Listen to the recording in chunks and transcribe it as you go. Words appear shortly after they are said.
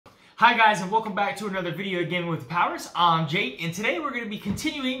Hi guys, and welcome back to another video again with Powers. I'm Jake, and today we're going to be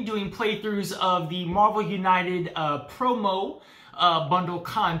continuing doing playthroughs of the Marvel United promo bundle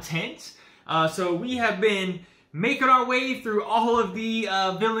content. So we have been making our way through all of the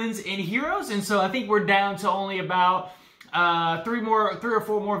villains and heroes, and so I think we're down to only about three or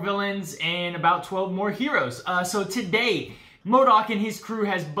four more villains and about 12 more heroes. So today, M.O.D.O.K and his crew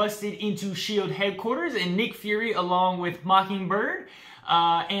has busted into S.H.I.E.L.D. headquarters, and Nick Fury, along with Mockingbird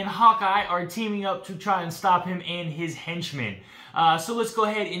and Hawkeye, are teaming up to try and stop him and his henchmen. So let's go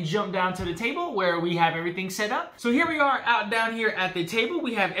ahead and jump down to the table where we have everything set up. So here we are down here at the table.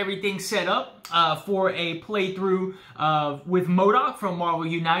 We have everything set up for a playthrough with M.O.D.O.K from Marvel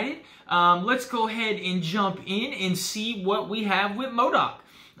United. Let's go ahead and jump in and see what we have with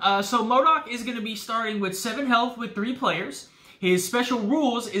M.O.D.O.K. So M.O.D.O.K is going to be starting with 7 health with 3 players. His special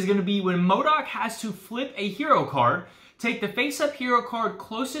rules is going to be when M.O.D.O.K has to flip a hero card, take the face-up hero card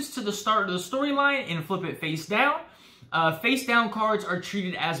closest to the start of the storyline and flip it face down. Face-down cards are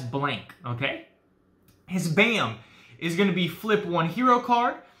treated as blank, okay? His BAM is going to be flip 1 hero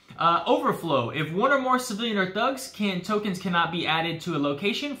card. Overflow, if 1 or more civilian or thugs tokens cannot be added to a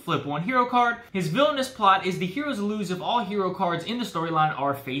location, flip 1 hero card. His villainous plot is the heroes lose if all hero cards in the storyline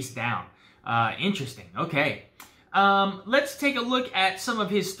are face down. Interesting, okay. Let's take a look at some of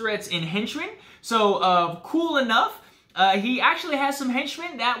his threats and henchmen. So, cool enough, he actually has some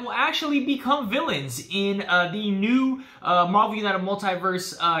henchmen that will actually become villains in the new Marvel United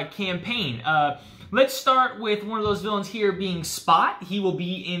Multiverse campaign. Let's start with one of those villains here being Spot. He will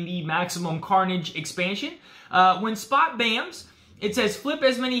be in the Maximum Carnage expansion. When Spot bams, it says flip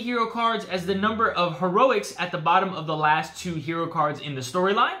as many hero cards as the number of heroics at the bottom of the last 2 hero cards in the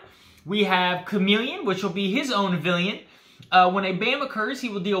storyline. We have Chameleon, which will be his own villain. When a BAM occurs, he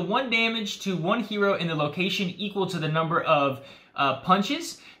will deal 1 damage to 1 hero in the location equal to the number of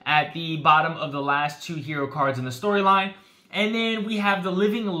punches at the bottom of the last 2 hero cards in the storyline. And then we have the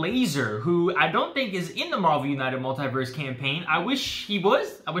Living Laser, who I don't think is in the Marvel United Multiverse campaign. I wish he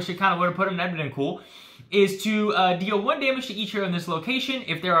was. I wish they kind of would have put him. That would have been cool. Is to deal 1 damage to each hero in this location.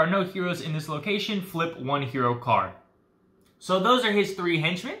 If there are no heroes in this location, flip 1 hero card. So those are his 3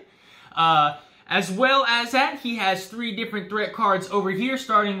 henchmen. As well as that, he has 3 different threat cards over here,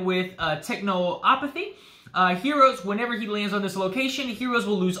 starting with Technopathy. Heroes, whenever he lands on this location, heroes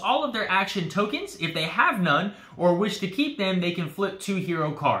will lose all of their action tokens. If they have none or wish to keep them, they can flip 2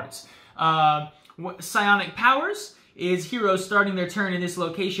 hero cards. Psionic Powers is heroes starting their turn in this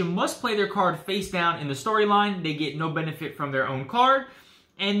location must play their card face down in the storyline. They get no benefit from their own card.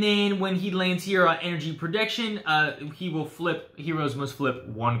 And then when he lands here on Energy Protection, heroes must flip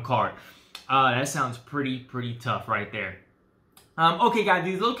 1 card. That sounds pretty tough right there. Okay, guys,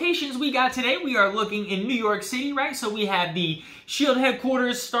 these locations we got today, we are looking in New York City, right? So we have the S.H.I.E.L.D.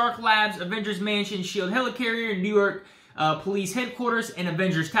 headquarters, Stark Labs, Avengers Mansion, S.H.I.E.L.D. Helicarrier, New York Police headquarters, and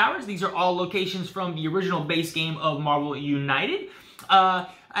Avengers Towers. These are all locations from the original base game of Marvel United.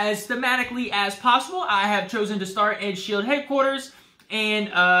 As thematically as possible, I have chosen to start at S.H.I.E.L.D. headquarters, and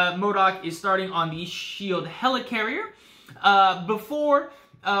M.O.D.O.K is starting on the S.H.I.E.L.D. Helicarrier. Before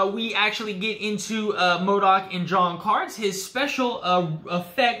we actually get into M.O.D.O.K and drawing cards, his special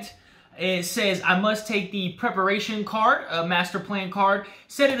effect says, I must take the preparation card, a master plan card,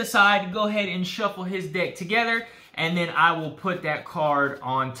 set it aside, go ahead and shuffle his deck together, and then I will put that card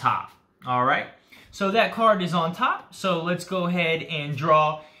on top. Alright, so that card is on top, so let's go ahead and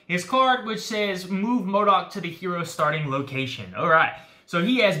draw his card, which says, move M.O.D.O.K to the hero starting location. Alright, so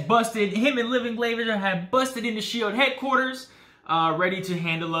he has busted, him and Living Laser have busted into S.H.I.E.L.D. headquarters, ready to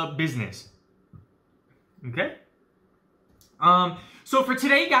handle up business. Okay. So for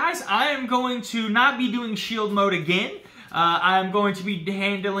today, guys, I am going to not be doing S.H.I.E.L.D. mode again. I'm going to be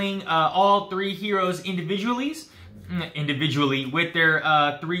handling all 3 heroes individually with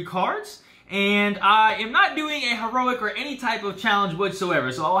their 3 cards. And I am not doing a heroic or any type of challenge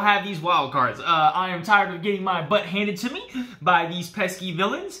whatsoever, so I'll have these wild cards. I am tired of getting my butt handed to me by these pesky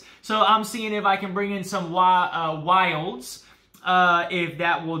villains, so I'm seeing if I can bring in some wilds. If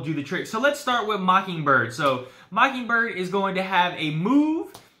that will do the trick. So let's start with Mockingbird. So Mockingbird is going to have a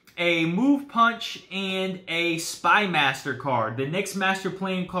move punch, and a Spy Master card. The next Master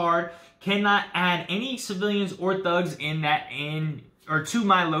Plan card cannot add any civilians or thugs to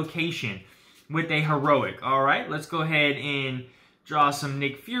my location with a heroic. Alright, let's go ahead and draw some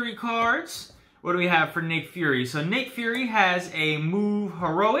Nick Fury cards. What do we have for Nick Fury? So Nick Fury has a move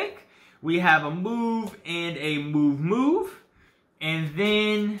heroic. We have a move and a move. And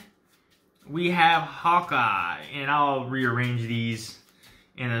then we have Hawkeye, and I'll rearrange these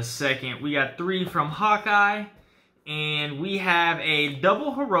in a second. We got 3 from Hawkeye, And we have a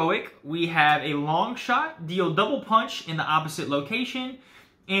double heroic. We have a long shot, deal double punch in the opposite location.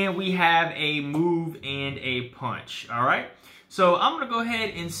 And we have a move and a punch. All right. So I'm going to go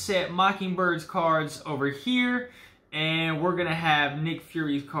ahead and set Mockingbird's cards over here. And we're going to have Nick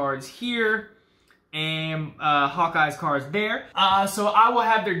Fury's cards here. And Hawkeye's cards there. So I will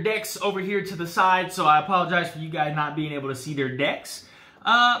have their decks over here to the side. So I apologize for you guys not being able to see their decks.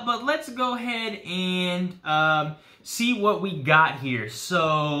 But let's go ahead and see what we got here.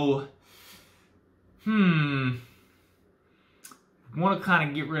 So, want to kind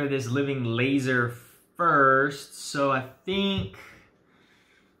of get rid of this living laser first. So I think,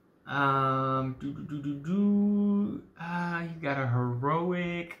 you got a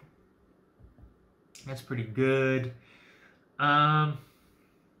heroic. That's pretty good.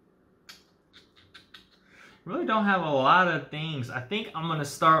 Really don't have a lot of things. I think I'm going to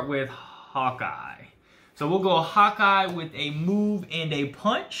start with Hawkeye. So we'll go Hawkeye with a move and a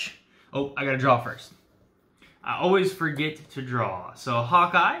punch. Oh, I got to draw first. I always forget to draw. So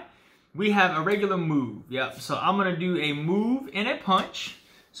Hawkeye, we have a regular move. Yep. So I'm going to do a move and a punch.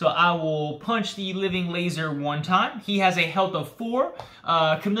 So I will punch the living laser one time. He has a health of 4.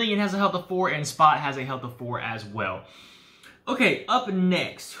 Chameleon has a health of 4, and Spot has a health of 4 as well. Okay, up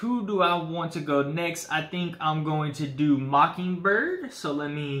next, who do I want to go next? I think I'm going to do Mockingbird. So let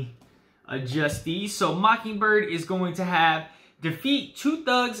me adjust these. So Mockingbird is going to have defeat 2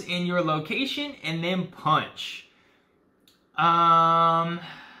 thugs in your location and then punch. Man.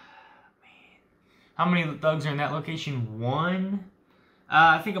 How many thugs are in that location? 1.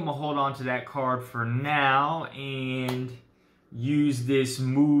 I think I'm going to hold on to that card for now and use this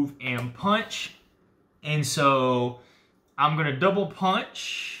move and punch. And so I'm going to double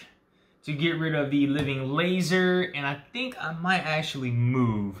punch to get rid of the living laser. And I think I might actually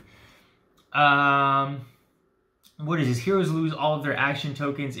move. What is this? Heroes lose all of their action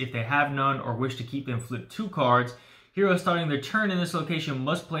tokens if they have none or wish to keep them. Flip 2 cards. Heroes starting their turn in this location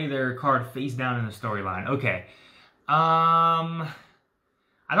must play their card face down in the storyline. Okay.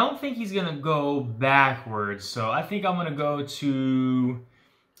 I don't think he's going to go backwards, so I think I'm going to go to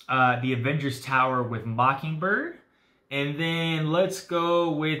the Avengers Tower with Mockingbird. And then let's go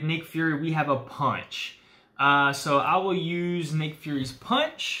with Nick Fury. We have a punch. So I will use Nick Fury's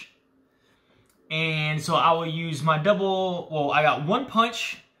punch. And so I will use my double... Well, I got 1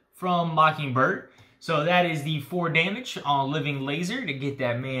 punch from Mockingbird. So that is the 4 damage on Living Laser to get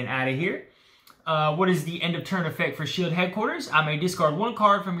that man out of here. What is the end of turn effect for S.H.I.E.L.D. headquarters? I may discard 1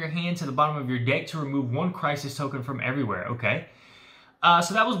 card from your hand to the bottom of your deck to remove 1 crisis token from everywhere. Okay.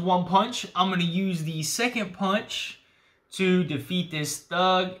 So that was 1 punch. I'm going to use the 2nd punch to defeat this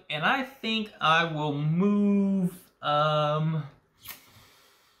thug. And I think I will move...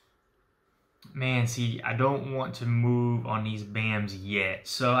 Man, see, I don't want to move on these BAMs yet.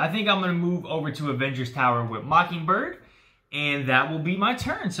 So I think I'm going to move over to Avengers Tower with Mockingbird. And that will be my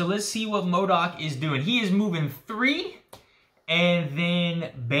turn. So let's see what M.O.D.O.K is doing. He is moving 3 and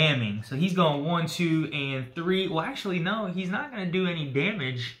then bamming. So he's going 1, 2, and 3. Well, actually, no, he's not going to do any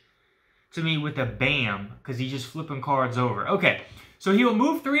damage to me with a bam because he's just flipping cards over. Okay, so he will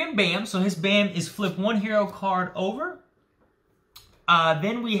move 3 and bam. So his bam is flip 1 hero card over.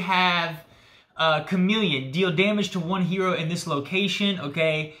 Then we have Chameleon. Deal damage to 1 hero in this location.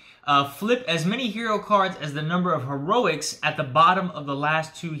 Okay. Flip as many hero cards as the number of heroics at the bottom of the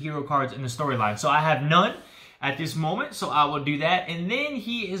last 2 hero cards in the storyline. So I have none at this moment, so I will do that. And then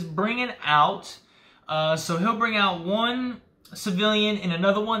he is bringing out, so he'll bring out 1 civilian and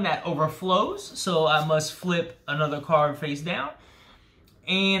another one that overflows. So I must flip another card face down.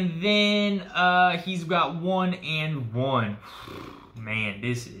 And then he's got 1 and 1. Man,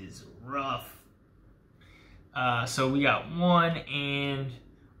 this is rough. So we got 1 and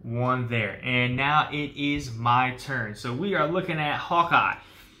 1 there. And now it is my turn. So we are looking at Hawkeye.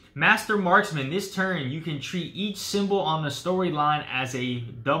 Master Marksman, this turn you can treat each symbol on the storyline as a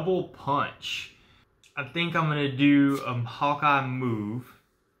double punch. I think I'm going to do a Hawkeye move.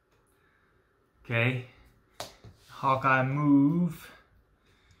 Okay. Hawkeye move.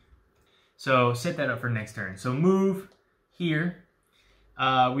 So set that up for next turn. So move here.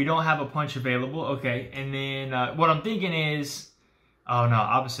 We don't have a punch available. Okay. And then what I'm thinking is, oh no,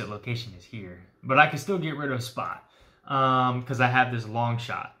 opposite location is here. But I can still get rid of Spot because I have this long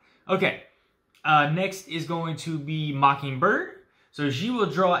shot. Okay. Next is going to be Mockingbird. So she will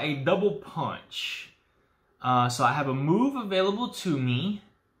draw a double punch. So I have a move available to me.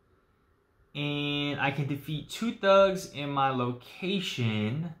 And I can defeat 2 thugs in my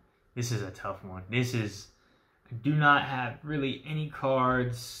location. This is a tough one. This is I do not have really any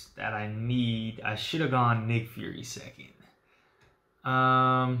cards that I need. I should have gone Nick Fury second.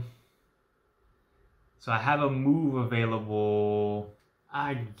 So I have a move available.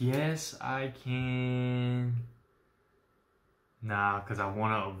 I guess I can... Nah, because I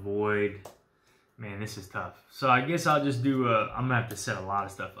want to avoid... Man, this is tough. So I guess I'll just do a... I'm going to have to set a lot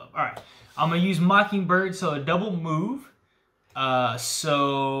of stuff up. All right. I'm going to use Mockingbird, so a double move.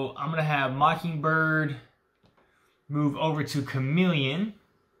 So I'm going to have Mockingbird move over to Chameleon.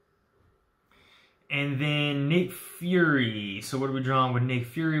 And then Nick Fury. So what are we drawing with Nick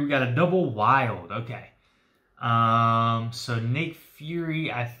Fury? We got a double wild. Okay. So Nick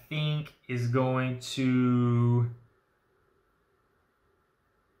Fury, I think, is going to...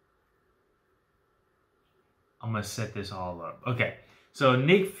 I'm going to set this all up. Okay. So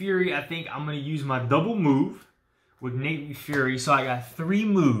Nick Fury, I think I'm going to use my double move with Nick Fury. So I got 3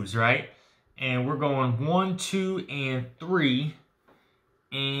 moves, right? And we're going 1, 2, and 3.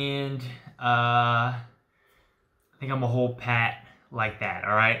 And I think I'm going to hold pat like that,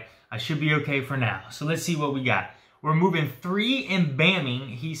 all right? I should be okay for now. So let's see what we got. We're moving 3 and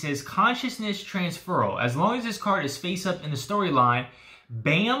bamming. He says consciousness transferal. As long as this card is face up in the storyline,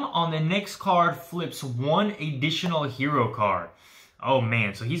 bam on the next card flips 1 additional hero card. Oh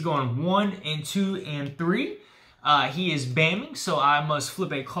man, so he's going 1 and 2 and 3. He is bamming, so I must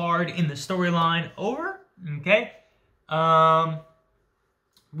flip a card in the storyline over. Okay.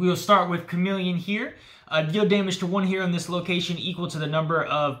 We'll start with Chameleon here. Deal damage to 1 hero in this location equal to the number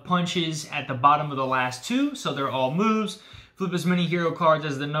of punches at the bottom of the last 2. So they're all moves. Flip as many hero cards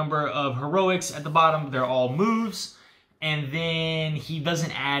as the number of heroics at the bottom. They're all moves. And then he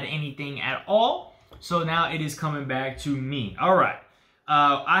doesn't add anything at all. So now it is coming back to me. All right.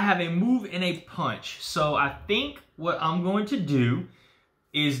 I have a move and a punch. So I think what I'm going to do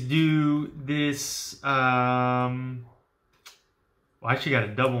is do this... Well, I actually got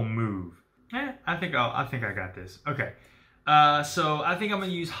a double move. I think I got this. Okay. So I think I'm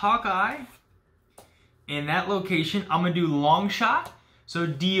gonna use Hawkeye in that location. I'm gonna do long shot. So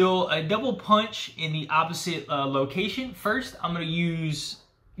deal a double punch in the opposite location. First, I'm gonna use...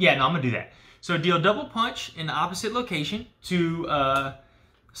 I'm gonna do that. So deal double punch in the opposite location to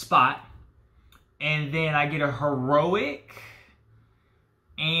spot. And then I get a heroic.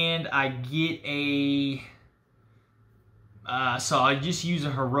 And I get a... so I just use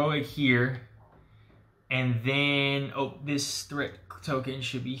a heroic here, and then, oh, this threat token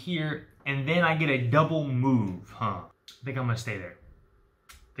should be here, and then I get a double move, huh? I think I'm gonna stay there.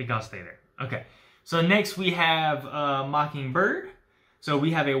 I think I'll stay there. Okay, so next we have Mockingbird. So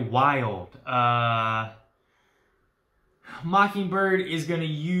we have a wild. Mockingbird is gonna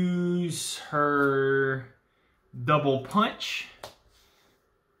use her double punch,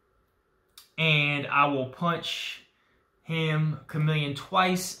 and I will punch him, Chameleon,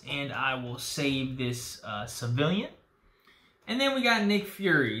 twice, and I will save this civilian. And then we got Nick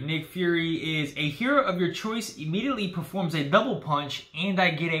Fury. Nick Fury is a hero of your choice, immediately performs a double punch, and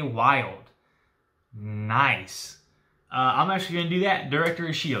I get a wild. Nice. I'm actually going to do that. Director of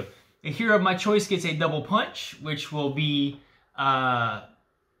S.H.I.E.L.D. A hero of my choice gets a double punch, which will be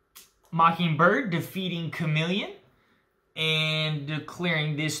Mockingbird defeating Chameleon and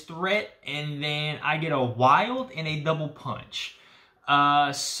declaring this threat, and then I get a wild and a double punch.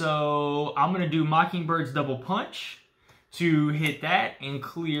 So I'm going to do Mockingbird's double punch to hit that and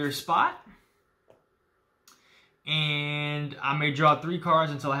clear spot. And I may draw 3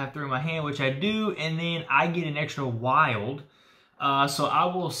 cards until I have 3 in my hand, which I do, and then I get an extra wild. So I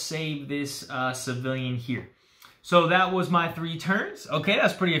will save this civilian here. So that was my 3 turns. Okay,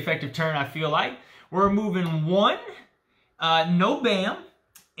 that's a pretty effective turn, I feel like. We're moving 1. No bam,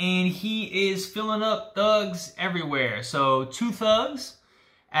 and he is filling up thugs everywhere. So 2 thugs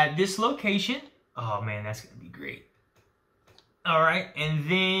at this location. Oh man, that's gonna be great. All right, and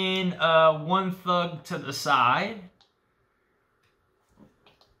then 1 thug to the side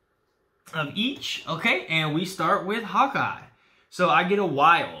of each. Okay, and we start with Hawkeye. So I get a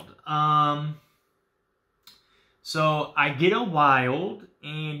wild. So I get a wild,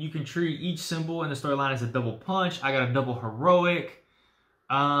 and you can treat each symbol in the storyline as a double punch. I got a double heroic.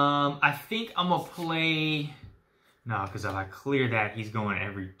 I think I'm going to play... No, because if I clear that, he's going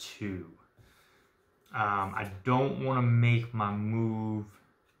every 2. I don't want to make my move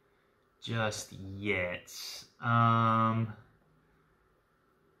just yet.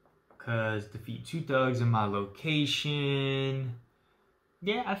 Because defeat 2 thugs in my location.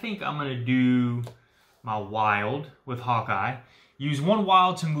 Yeah, I think I'm going to do my wild with Hawkeye. Use 1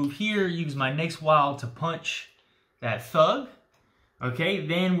 wild to move here. Use my next wild to punch that thug. Okay,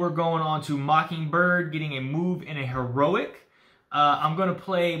 then we're going on to Mockingbird, getting a move and a heroic. I'm going to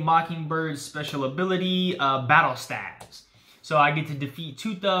play Mockingbird's special ability, Battle Stabs. So I get to defeat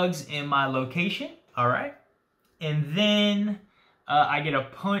 2 thugs in my location. All right. And then I get a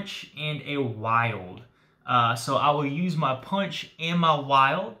punch and a wild. So I will use my punch and my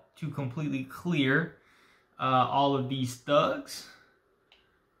wild to completely clear all of these thugs.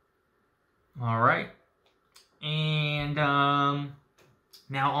 All right. And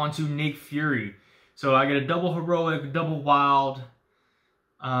now on to Nick Fury. So I get a double heroic, double wild.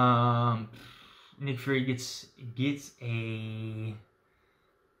 Nick Fury gets a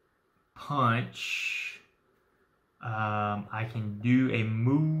punch. I can do a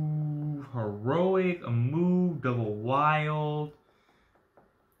move heroic, a move double wild.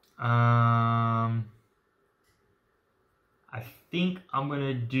 I think I'm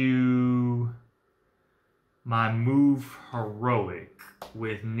gonna do my move heroic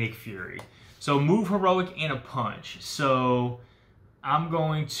with Nick Fury. So move heroic and a punch. So I'm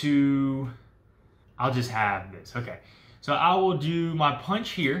going to, I'll just have this. Okay. So I will do my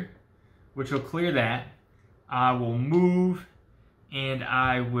punch here, which will clear that. I will move and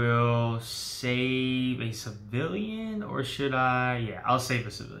I will save a civilian, or should I? Yeah, I'll save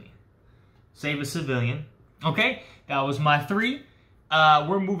a civilian. Save a civilian. Okay, that was my 3.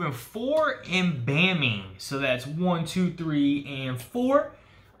 We're moving 4 and bamming. So that's 1, 2, 3, and 4.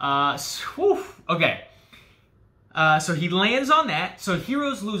 Okay. So he lands on that. So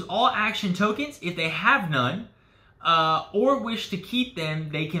heroes lose all action tokens if they have none, or wish to keep them.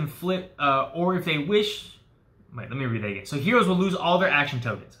 They can flip, or if they wish. Wait, let me read that again. So heroes will lose all their action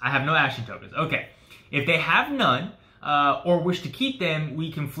tokens. I have no action tokens. Okay. If they have none, or wish to keep them,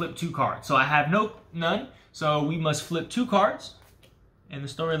 we can flip 2 cards. So I have none. So we must flip 2 cards. And the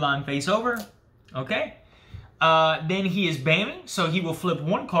storyline face over. Okay. Then he is bamming, so he will flip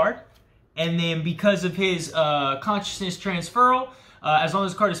 1 card. And then because of his consciousness transferal, as long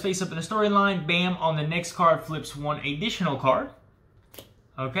as the card is face up in the storyline, bam, on the next card flips 1 additional card.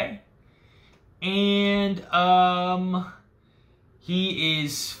 Okay. And he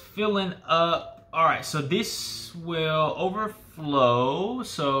is filling up. All right, so this will overflow.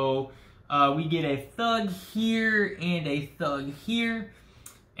 So we get a thug here and a thug here.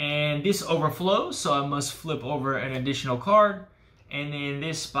 And this overflows, so I must flip over an additional card. And then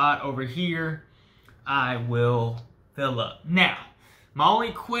this spot over here, I will fill up. Now, my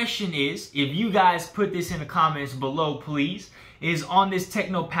only question is, if you guys put this in the comments below, please, is on this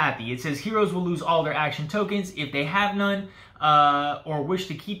technopathy. It says heroes will lose all their action tokens. If they have none, or wish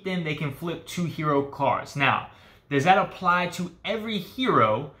to keep them, they can flip 2 hero cards. Now, does that apply to every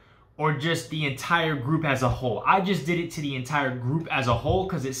hero, or just the entire group as a whole? I just did it to the entire group as a whole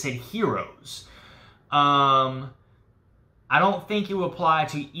because it said heroes. I don't think it will apply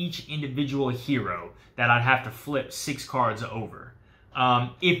to each individual hero that I'd have to flip 6 cards over.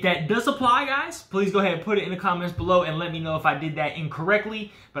 If that does apply, guys, please go ahead and put it in the comments below and let me know if I did that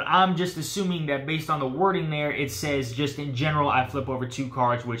incorrectly. But I'm just assuming that based on the wording there, it says just in general, I flip over 2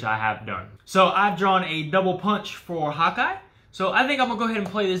 cards, which I have done. So I've drawn a double punch for Hawkeye. So I think I'm going to go ahead and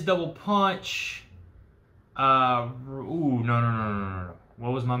play this double punch. Ooh, no.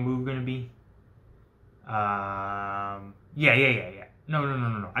 What was my move going to be? Yeah.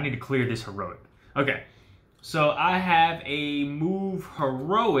 No. I need to clear this heroic. Okay. So I have a move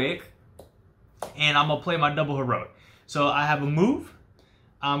heroic, and I'm going to play my double heroic. So I have a move.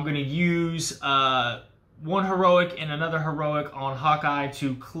 I'm going to use 1 heroic and another heroic on Hawkeye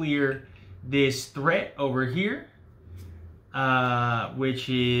to clear this threat over here. Which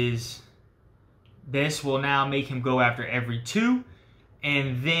is, this will now make him go after every 2.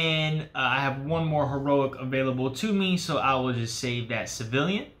 And then I have 1 more heroic available to me, so I will just save that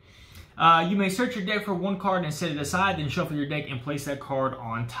civilian. You may search your deck for 1 card and set it aside, then shuffle your deck and place that card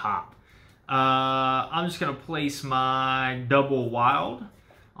on top. I'm just going to place my double wild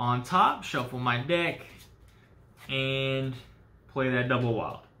on top, shuffle my deck, and play that double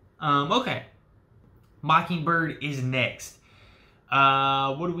wild. Okay. Mockingbird is next.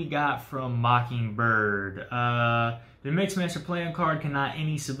 What do we got from Mockingbird? The mixed master playing card cannot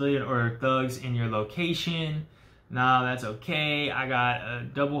any civilian or thugs in your location. Nah, that's okay. I got a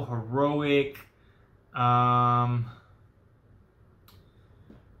double heroic. I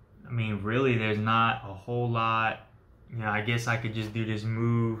mean, really, there's not a whole lot. You know, I guess I could just do this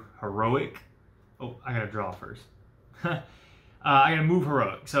move heroic. Oh, I gotta draw first. I gotta move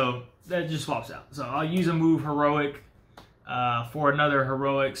heroic. So that just swaps out. So I'll use a move heroic for another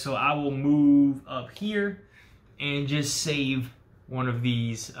heroic. So I will move up here and just save one of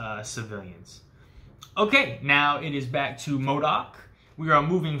these civilians. Okay, now it is back to M.O.D.O.K. we are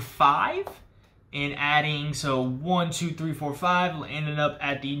moving 5 and adding, so 1, 2, 3, 4, 5, ending up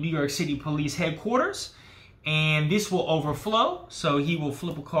at the New York City Police Headquarters. And this will overflow, so he will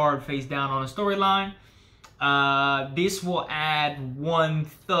flip a card face down on a storyline. This will add 1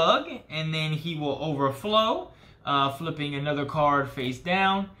 thug, and then he will overflow, flipping another card face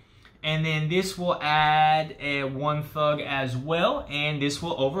down. And then this will add 1 thug as well, and this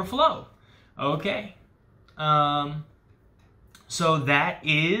will overflow. Okay. So that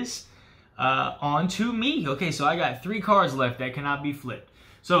is on to me. Okay, so I got 3 cards left that cannot be flipped.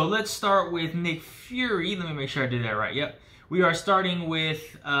 So let's start with Nick Fury. Let me make sure I did that right. Yep. We are starting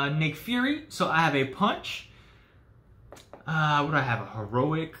with Nick Fury. So I have a punch. What do I have? A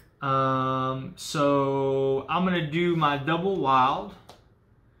heroic. So I'm going to do my double wild.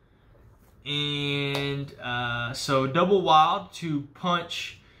 And so double wild to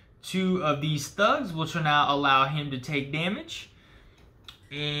punch 2 of these thugs, which will now allow him to take damage.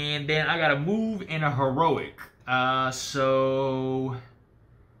 And then I got a move and a heroic. So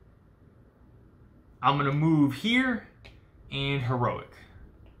I'm going to move here and heroic.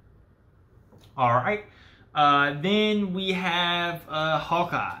 All right. Then we have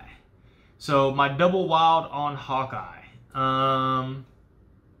Hawkeye. So my double wild on Hawkeye.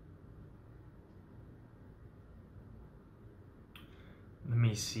 Let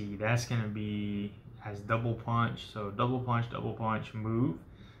me see. That's going to be, has double punch. So double punch, move.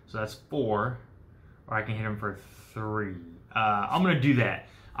 So that's 4. Or I can hit him for 3. I'm going to do that.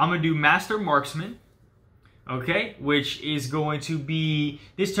 I'm going to do Master Marksman. Okay, which is going to be,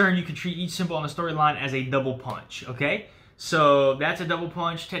 this turn you can treat each symbol on the storyline as a double punch, okay? So that's a double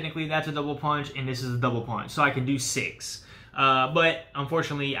punch, technically that's a double punch, and this is a double punch. So I can do 6. But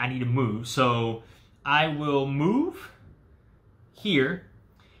unfortunately I need to move. So I will move here,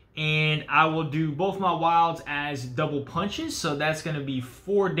 and I will do both my wilds as double punches. So that's going to be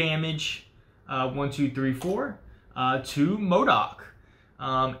 4 damage, 1, 2, 3, 4, to M.O.D.O.K.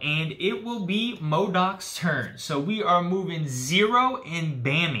 And it will be M.O.D.O.K's turn. So we are moving 0 and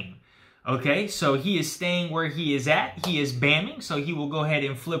bamming. Okay, so he is staying where he is at. He is bamming, so he will go ahead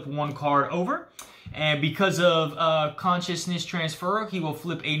and flip 1 card over. And because of consciousness transfer, he will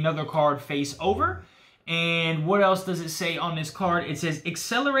flip another card face over. And what else does it say on this card? It says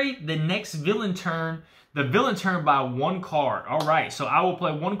accelerate the next villain turn, the villain turn by 1 card. All right, so I will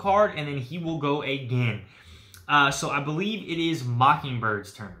play 1 card and then he will go again. So I believe it is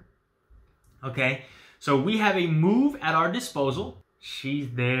Mockingbird's turn. Okay, so we have a move at our disposal.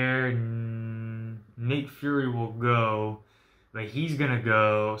 She's there. Nick Fury will go, but he's going to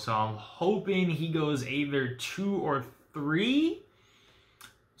go. So I'm hoping he goes either 2 or 3.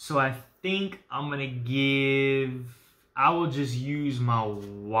 So I think I'm going to give, I will just use my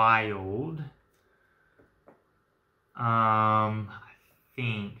wild. I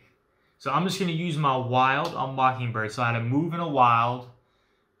think. So I'm just going to use my wild on Mockingbird. So I had a move and a wild.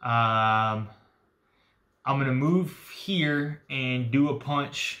 I'm going to move here and do a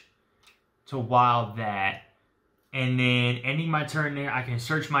punch to wild that. And then ending my turn there, I can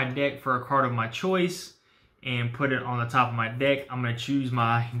search my deck for a card of my choice and put it on the top of my deck. I'm going to choose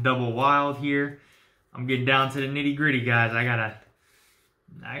my double wild here. I'm getting down to the nitty gritty, guys. I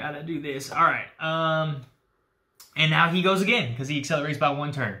gotta do this. All right. And now he goes again because he accelerates by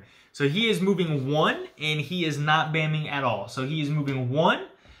 1 turn. So he is moving 1 and he is not bamming at all. So he is moving 1.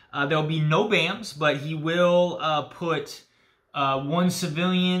 There'll be no bams, but he will put 1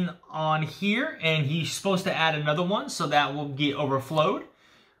 civilian on here, and he's supposed to add another one, so that will get overflowed.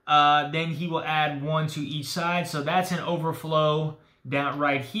 Then he will add 1 to each side, so that's an overflow down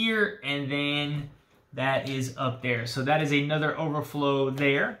right here, and then that is up there. So that is another overflow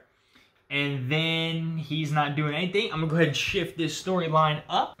there. And then he's not doing anything. I'm going to go ahead and shift this storyline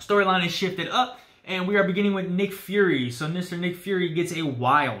up. Storyline is shifted up. And we are beginning with Nick Fury. So Mr. Nick Fury gets a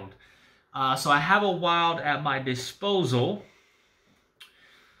wild. So I have a wild at my disposal.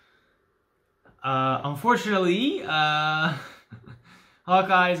 Unfortunately, Hawkeye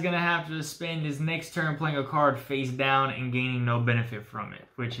is going to have to spend his next turn playing a card face down and gaining no benefit from it,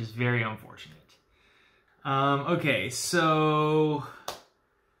 which is very unfortunate. Okay, so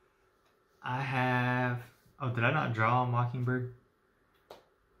I have... Oh, did I not draw a Mockingbird?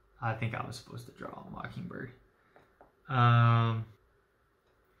 I think I was supposed to draw a Mockingbird.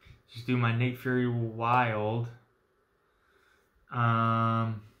 Just do my Nick Fury wild.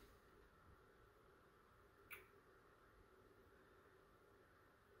 I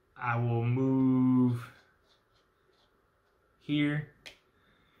will move here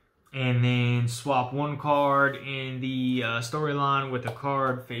and then swap 1 card in the storyline with a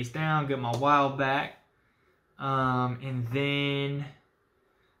card face down, get my wild back. And then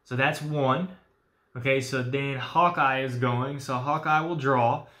So that's 1. Okay, so then Hawkeye is going. So Hawkeye will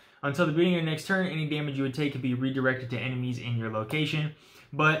draw. Until the beginning of your next turn, any damage you would take can be redirected to enemies in your location.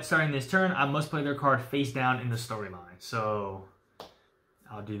 But starting this turn, I must play their card face down in the storyline. So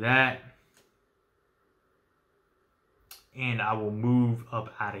I'll do that. And I will move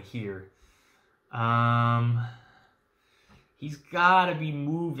up out of here. He's got to be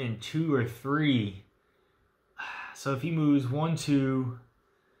moving 2 or 3. So if he moves 1, 2,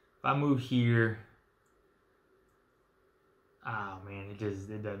 if I move here, oh man, it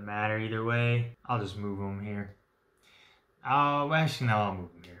doesn't matter either way. I'll just move him here. Actually, no, I'll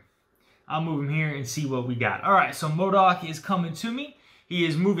move him here. I'll move him here and see what we got. All right, so M.O.D.O.K is coming to me. He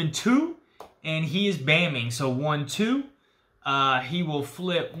is moving 2, and he is bamming. So 1, 2. He will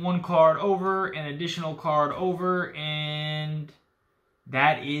flip 1 card over, an additional card over, and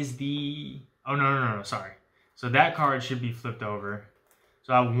that is the... Oh, no, sorry. So that card should be flipped over.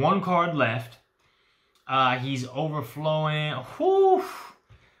 So I have 1 card left. He's overflowing. Whew.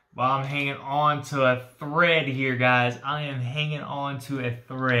 Well, I'm hanging on to a thread here, guys. I am hanging on to a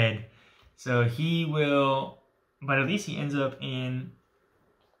thread. So he will... But at least he ends up in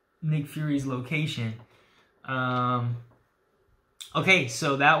Nick Fury's location. Okay,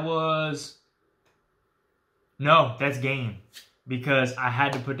 so that was... No, that's game. Because I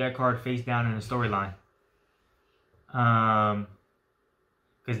had to put that card face down in the storyline.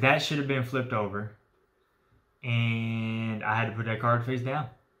 Because that should have been flipped over. And I had to put that card face down.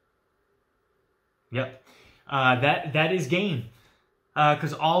 Yep. That is game.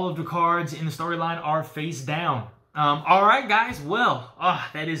 Because all of the cards in the storyline are face down. Alright, guys. Well,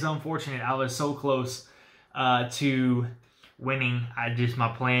 that is unfortunate. I was so close to winning. My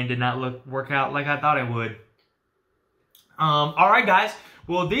plan did not work out like I thought it would. Alright, guys.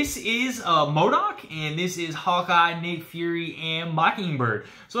 Well, this is M.O.D.O.K, and this is Hawkeye, Nick Fury, and Mockingbird.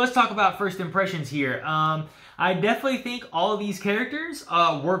 So let's talk about first impressions here. I definitely think all of these characters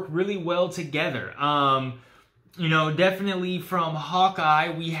work really well together. You know, definitely from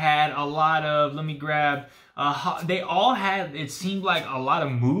Hawkeye, we had a lot of, let me grab, they all had, it seemed like a lot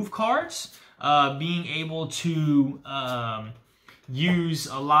of move cards, being able to use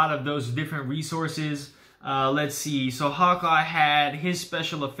a lot of those different resources. Let's see. So Hawkeye had his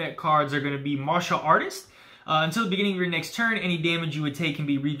special effect cards are going to be Martial Artist. Until the beginning of your next turn, any damage you would take can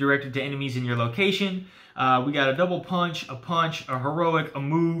be redirected to enemies in your location. We got a double punch, a heroic, a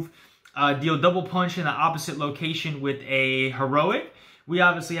move. Deal double punch in the opposite location with a heroic. We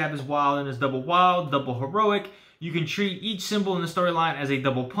obviously have his wild and his double wild, double heroic. You can treat each symbol in the storyline as a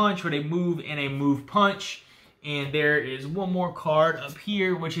double punch with a move and a move punch. And there is one more card up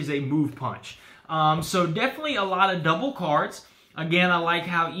here, which is a move punch. So definitely a lot of double cards. Again, I like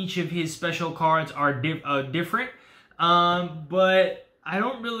how each of his special cards are different. But I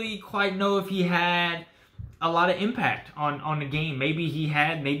don't really quite know if he had a lot of impact on the game. Maybe he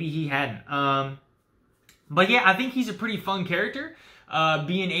had, maybe he hadn't. But yeah, I think he's a pretty fun character.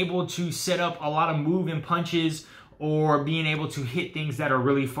 Being able to set up a lot of move and punches, or being able to hit things that are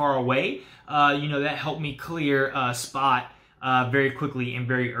really far away. You know, that helped me clear a spot very quickly and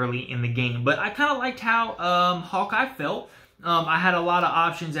very early in the game. But I kind of liked how Hawkeye felt. I had a lot of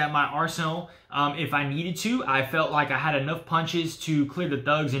options at my arsenal if I needed to. I felt like I had enough punches to clear the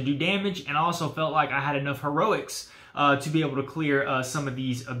thugs and do damage, and I also felt like I had enough heroics to be able to clear some of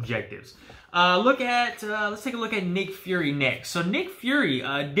these objectives. Let's take a look at Nick Fury next. So Nick Fury,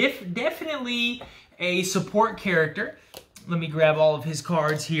 definitely a support character. Let me grab all of his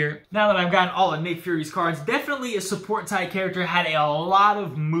cards here. Now that I've gotten all of Nick Fury's cards, definitely a support type character, had a lot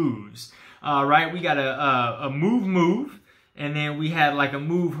of moves. Right, we got a move, and then we had like a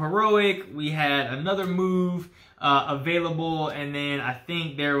move heroic. We had another move available, and then I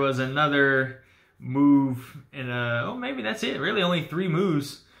think there was another move, and oh, maybe that's it. Really, only 3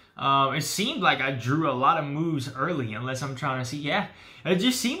 moves. It seemed like I drew a lot of moves early, unless I'm trying to see. Yeah, it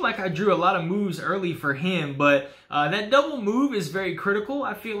just seemed like I drew a lot of moves early for him, but that double move is very critical,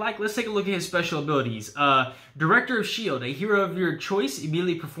 I feel like. Let's take a look at his special abilities. Director of S.H.I.E.L.D, a hero of your choice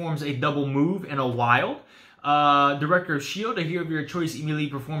immediately performs a double move and a wild. Director of S.H.I.E.L.D, a hero of your choice immediately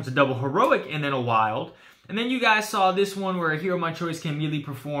performs a double heroic and then a wild. And then you guys saw this one where a hero of my choice can immediately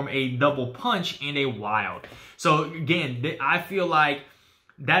perform a double punch and a wild. So again, I feel like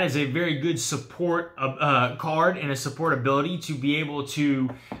that is a very good support card and a support ability to be able to,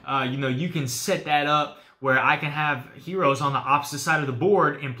 you know, you can set that up where I can have heroes on the opposite side of the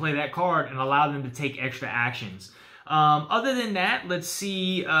board and play that card and allow them to take extra actions. Other than that, let's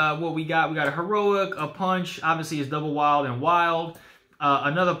see what we got. We got a heroic, a punch, obviously it's double wild and wild.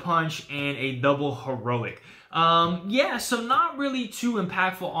 another punch, and a double heroic. Yeah, so not really too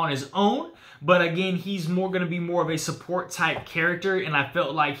impactful on his own, but again, he's going to be more of a support type character, and I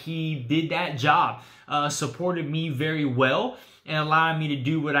felt like he did that job, supported me very well, and allowed me to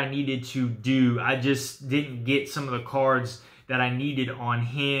do what I needed to do. I just didn't get some of the cards that I needed on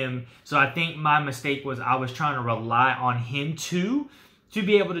him, so I think my mistake was I was trying to rely on him to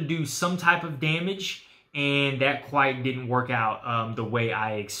be able to do some type of damage, and that quite didn't work out the way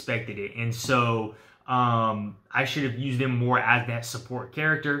I expected it. And so I should have used him more as that support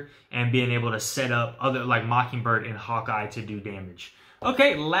character and being able to set up other like Mockingbird and Hawkeye to do damage.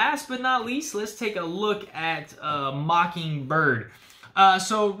 Okay, last but not least, let's take a look at Mockingbird.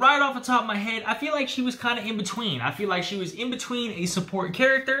 So right off the top of my head, I feel like she was kind of in between. I feel like she was in between a support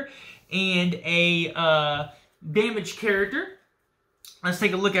character and a damage character. Let's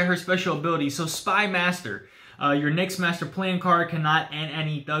take a look at her special ability. So Spy Master. Your next Master Plan card cannot add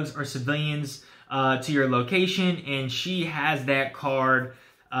any thugs or civilians to your location, and she has that card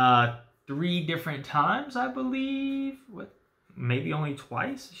 3 different times, I believe. What? Maybe only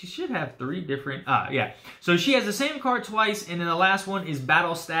twice? She should have 3 different... yeah. So she has the same card twice, and then the last one is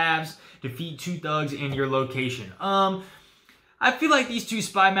Battle Stabs. Defeat 2 thugs in your location. I feel like these 2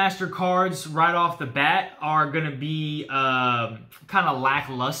 Spy Master cards right off the bat are going to be kind of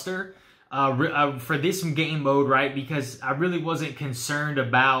lackluster for this game mode, right? Because I really wasn't concerned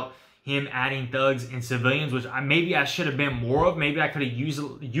about him adding thugs and civilians, which maybe I should have been more of. Maybe I could have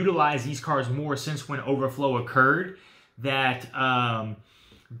utilized these cards more since when Overflow occurred, that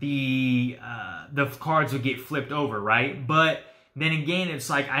the cards would get flipped over, right? But then again, it's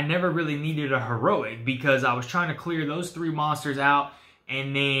like I never really needed a heroic because I was trying to clear those 3 monsters out,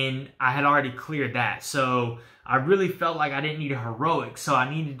 and then I had already cleared that. So I really felt like I didn't need a heroic, so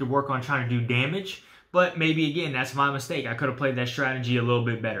I needed to work on trying to do damage. But maybe, again, that's my mistake. I could have played that strategy a little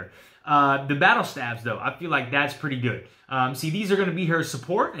bit better. The Battle Stabs, though, I feel like that's pretty good. See, these are going to be her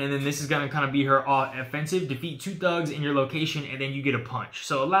support, and then this is going to kind of be her offensive. Defeat 2 thugs in your location, and then you get a punch.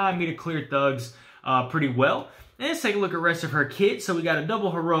 So allowing me to clear thugs pretty well. And let's take a look at the rest of her kit. So we got a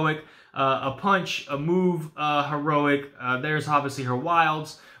double heroic, a punch, a move heroic. There's obviously her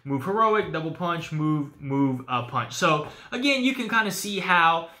wilds. Move heroic, double punch, move, punch. So again, you can kind of see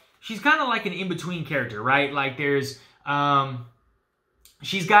how she's kind of like an in-between character, right? Like there's,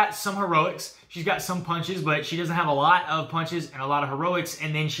 she's got some heroics, she's got some punches, but she doesn't have a lot of punches and a lot of heroics.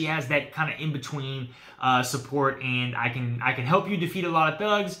 And then she has that kind of in-between support, and I can help you defeat a lot of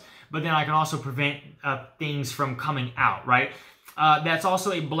thugs, but then I can also prevent things from coming out, right? That's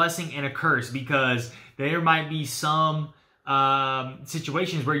also a blessing and a curse, because there might be some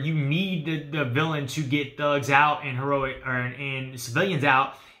situations where you need the villain to get thugs out and and civilians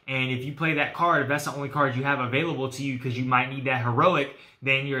out, and if you play that card, if that's the only card you have available to you because you might need that heroic,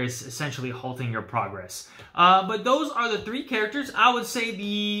 then you're essentially halting your progress. But those are the 3 characters. I would say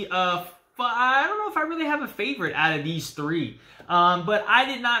I don't know if I really have a favorite out of these 3. But I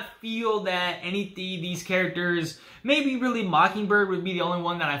did not feel that any of these characters, maybe really Mockingbird would be the only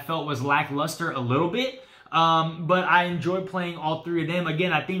one that I felt was lackluster a little bit. But I enjoyed playing all 3 of them.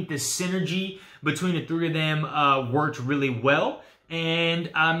 Again, I think the synergy between the 3 of them worked really well. And,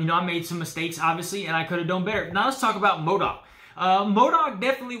 you know, I made some mistakes, obviously, and I could have done better. Now let's talk about M.O.D.O.K. M.O.D.O.K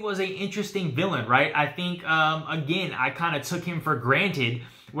definitely was an interesting villain, right? I think, again, I kind of took him for granted,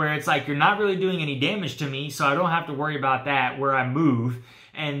 where it's like, you're not really doing any damage to me, so I don't have to worry about that where I move.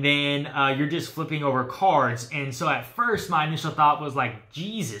 And then you're just flipping over cards. And so at first, my initial thought was like,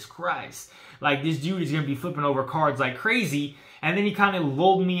 Jesus Christ. Like, this dude is going to be flipping over cards like crazy. And then he kind of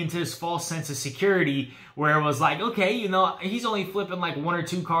lulled me into this false sense of security where it was like, okay, you know, he's only flipping like 1 or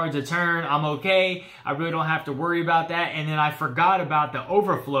 2 cards a turn. I'm okay. I really don't have to worry about that. And then I forgot about the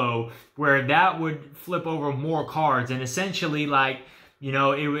overflow where that would flip over more cards. And essentially, like, you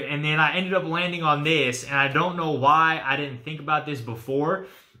know, and then I ended up landing on this. And I don't know why I didn't think about this before.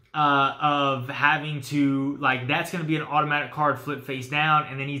 Of having to, like, that's going to be an automatic card flip face down,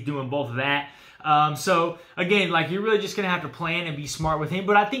 and then he's doing both of that. So, again, like, you're really just going to have to plan and be smart with him.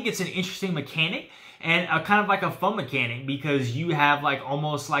 But I think it's an interesting mechanic, and kind of like a fun mechanic, because you have, like,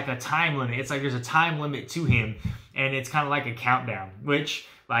 almost like a time limit. It's like there's a time limit to him, and it's kind of like a countdown, which,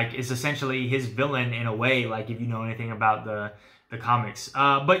 like, is essentially his villain in a way, like, if you know anything about the comics.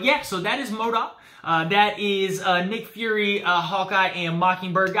 But, yeah, so that is M.O.D.O.K. That is Nick Fury, Hawkeye, and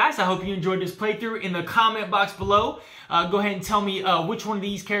Mockingbird. Guys, I hope you enjoyed this playthrough. In the comment box below, go ahead and tell me which one of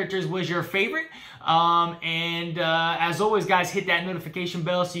these characters was your favorite. As always, guys, hit that notification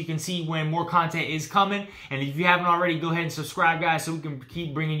bell so you can see when more content is coming. And if you haven't already, go ahead and subscribe, guys, so we can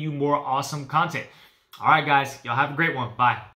keep bringing you more awesome content. All right, guys, y'all have a great one. Bye.